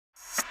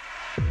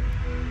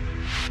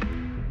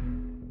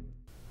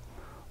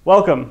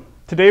Welcome.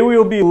 Today we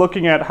will be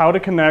looking at how to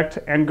connect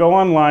and go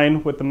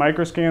online with the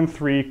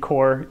microScan3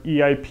 Core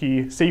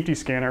EIP safety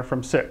scanner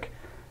from CIP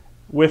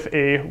with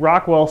a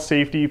Rockwell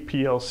Safety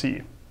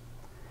PLC.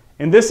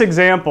 In this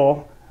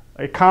example,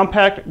 a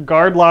compact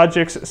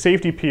Guardlogix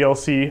safety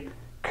PLC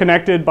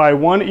connected by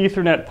one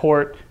EtherNet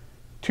port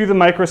to the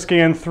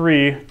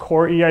microScan3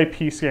 Core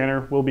EIP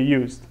scanner will be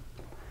used.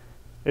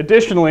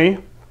 Additionally,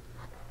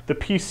 the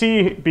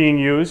PC being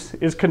used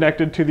is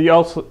connected to the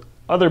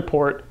other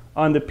port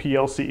on the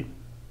PLC.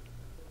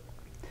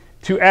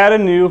 To add a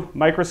new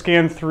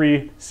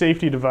microScan3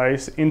 safety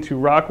device into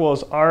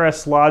Rockwell's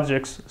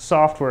Guardlogix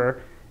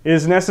software, it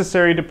is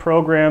necessary to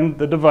program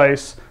the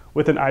device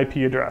with an IP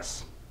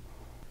address.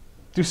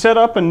 To set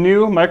up a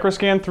new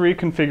microScan3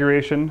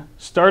 configuration,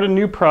 start a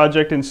new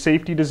project in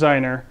Safety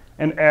Designer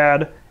and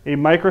add a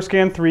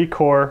microScan3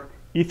 Core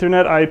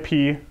EtherNet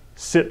IP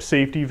CIP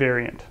Safety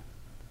variant.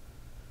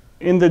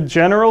 In the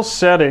general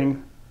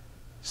setting,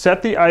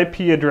 set the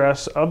IP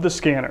address of the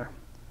scanner.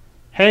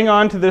 Hang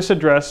on to this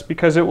address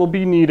because it will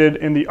be needed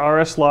in the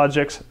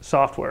Guardlogix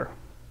software.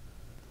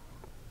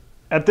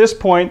 At this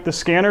point, the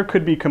scanner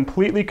could be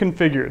completely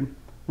configured.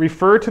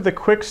 Refer to the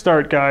Quick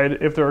Start Guide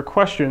if there are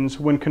questions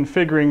when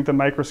configuring the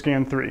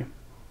microScan3.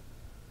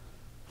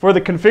 For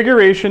the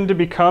configuration to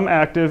become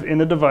active in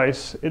the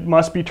device, it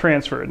must be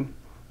transferred.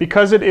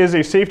 Because it is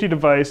a safety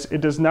device,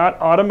 it does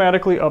not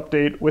automatically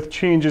update with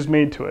changes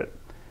made to it.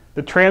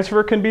 The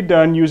transfer can be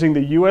done using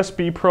the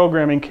USB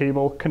programming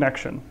cable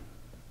connection.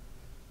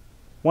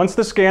 Once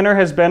the scanner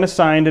has been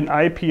assigned an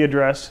IP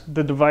address,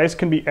 the device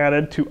can be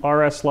added to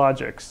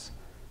Guardlogix.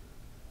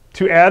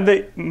 To add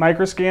the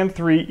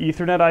microScan3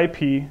 EtherNet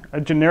IP, a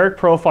generic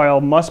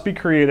profile must be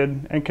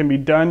created and can be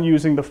done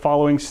using the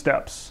following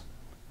steps.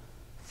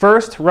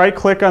 First,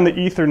 right-click on the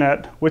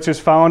EtherNet, which is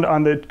found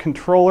on the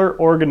controller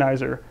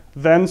organizer,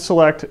 then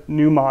select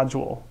New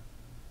Module.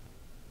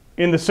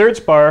 In the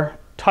search bar,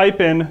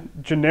 type in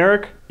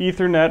generic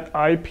EtherNet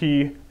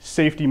IP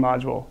safety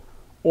module,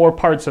 or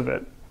parts of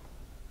it.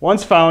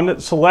 Once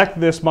found, select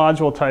this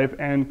module type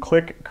and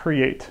click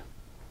Create.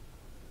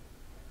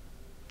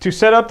 To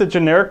set up the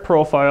generic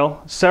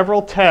profile,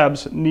 several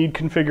tabs need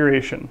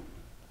configuration.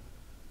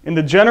 In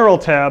the General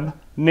tab,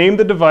 name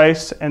the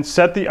device and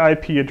set the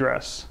IP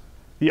address.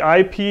 The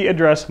IP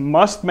address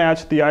must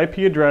match the IP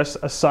address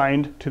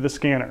assigned to the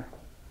scanner.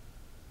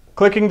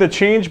 Clicking the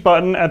Change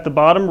button at the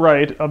bottom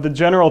right of the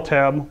General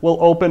tab will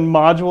open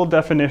Module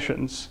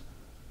Definitions.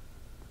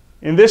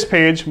 In this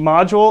page,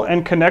 module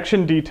and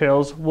connection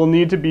details will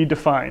need to be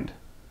defined.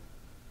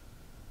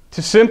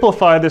 To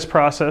simplify this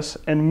process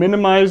and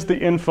minimize the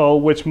info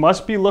which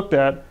must be looked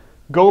at,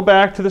 go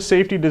back to the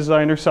Safety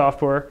Designer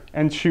software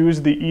and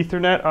choose the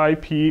Ethernet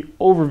IP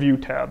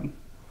Overview tab.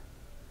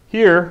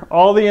 Here,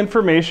 all the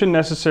information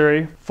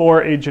necessary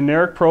for a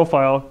generic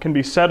profile can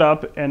be set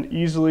up and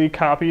easily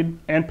copied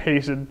and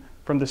pasted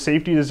from the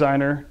Safety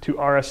Designer to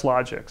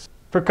Guardlogix.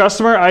 For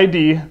customer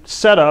ID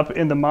setup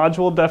in the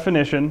module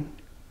definition,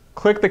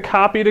 click the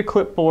Copy to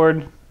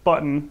Clipboard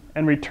button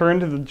and return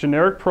to the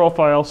generic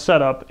profile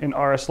setup in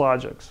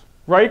Guardlogix.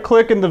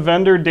 Right-click in the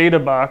vendor data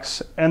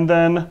box and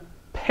then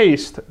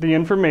paste the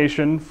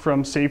information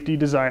from Safety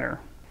Designer.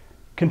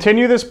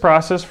 Continue this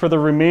process for the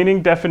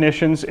remaining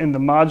definitions in the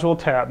Module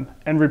tab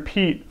and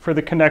repeat for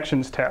the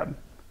Connections tab.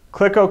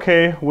 Click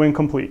OK when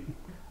complete.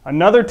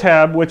 Another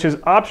tab, which is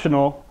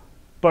optional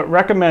but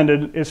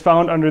recommended, is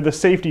found under the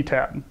Safety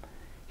tab.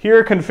 Here,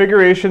 a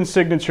configuration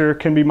signature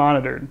can be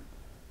monitored.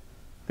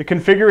 The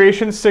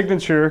configuration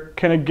signature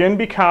can again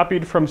be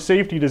copied from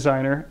Safety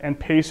Designer and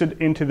pasted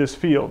into this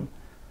field.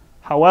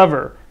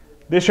 However,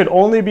 this should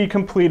only be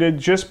completed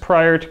just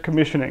prior to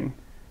commissioning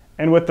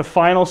and with the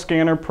final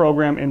scanner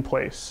program in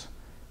place.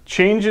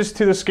 Changes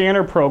to the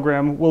scanner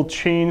program will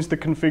change the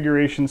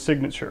configuration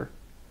signature.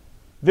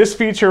 This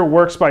feature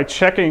works by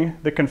checking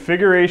the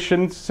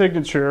configuration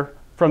signature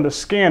from the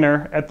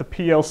scanner at the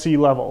PLC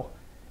level.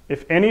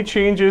 If any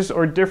changes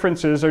or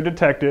differences are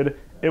detected,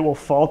 it will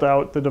fault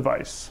out the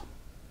device.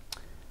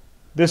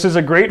 This is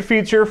a great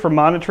feature for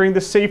monitoring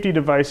the safety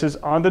devices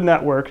on the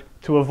network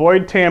to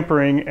avoid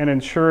tampering and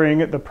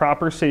ensuring the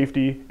proper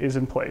safety is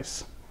in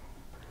place.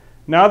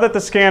 Now that the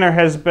scanner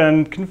has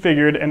been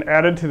configured and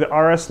added to the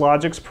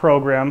Guardlogix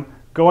program,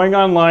 going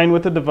online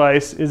with the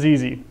device is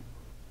easy.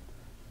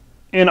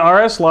 In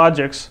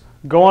Guardlogix,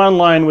 go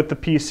online with the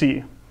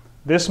PC.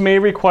 This may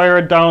require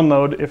a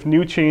download if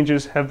new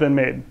changes have been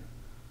made.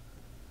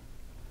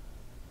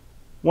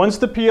 Once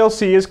the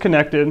PLC is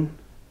connected,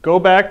 go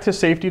back to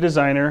Safety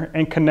Designer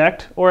and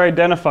connect or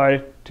identify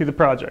to the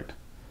project.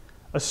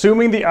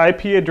 Assuming the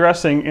IP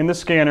addressing in the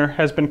scanner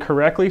has been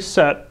correctly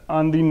set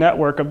on the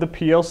network of the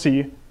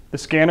PLC, the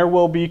scanner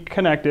will be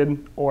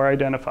connected or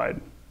identified.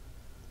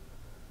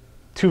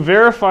 To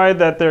verify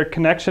that their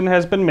connection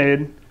has been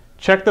made,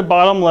 check the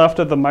bottom left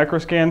of the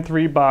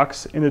microScan3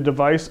 box in the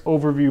Device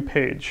Overview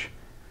page.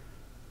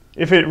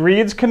 If it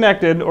reads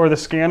connected or the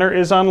scanner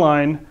is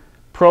online,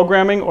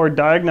 programming or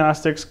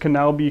diagnostics can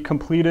now be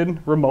completed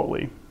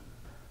remotely.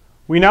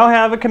 We now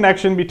have a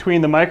connection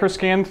between the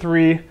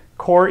microScan3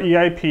 Core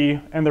EIP,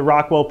 and the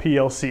Rockwell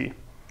PLC.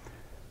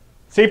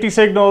 Safety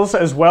signals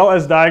as well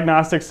as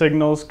diagnostic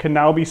signals can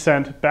now be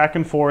sent back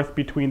and forth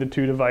between the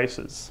two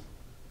devices.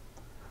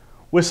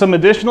 With some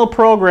additional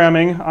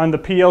programming on the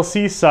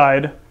PLC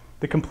side,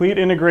 the complete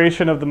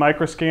integration of the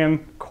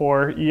microscan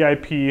Core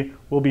EIP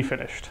will be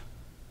finished.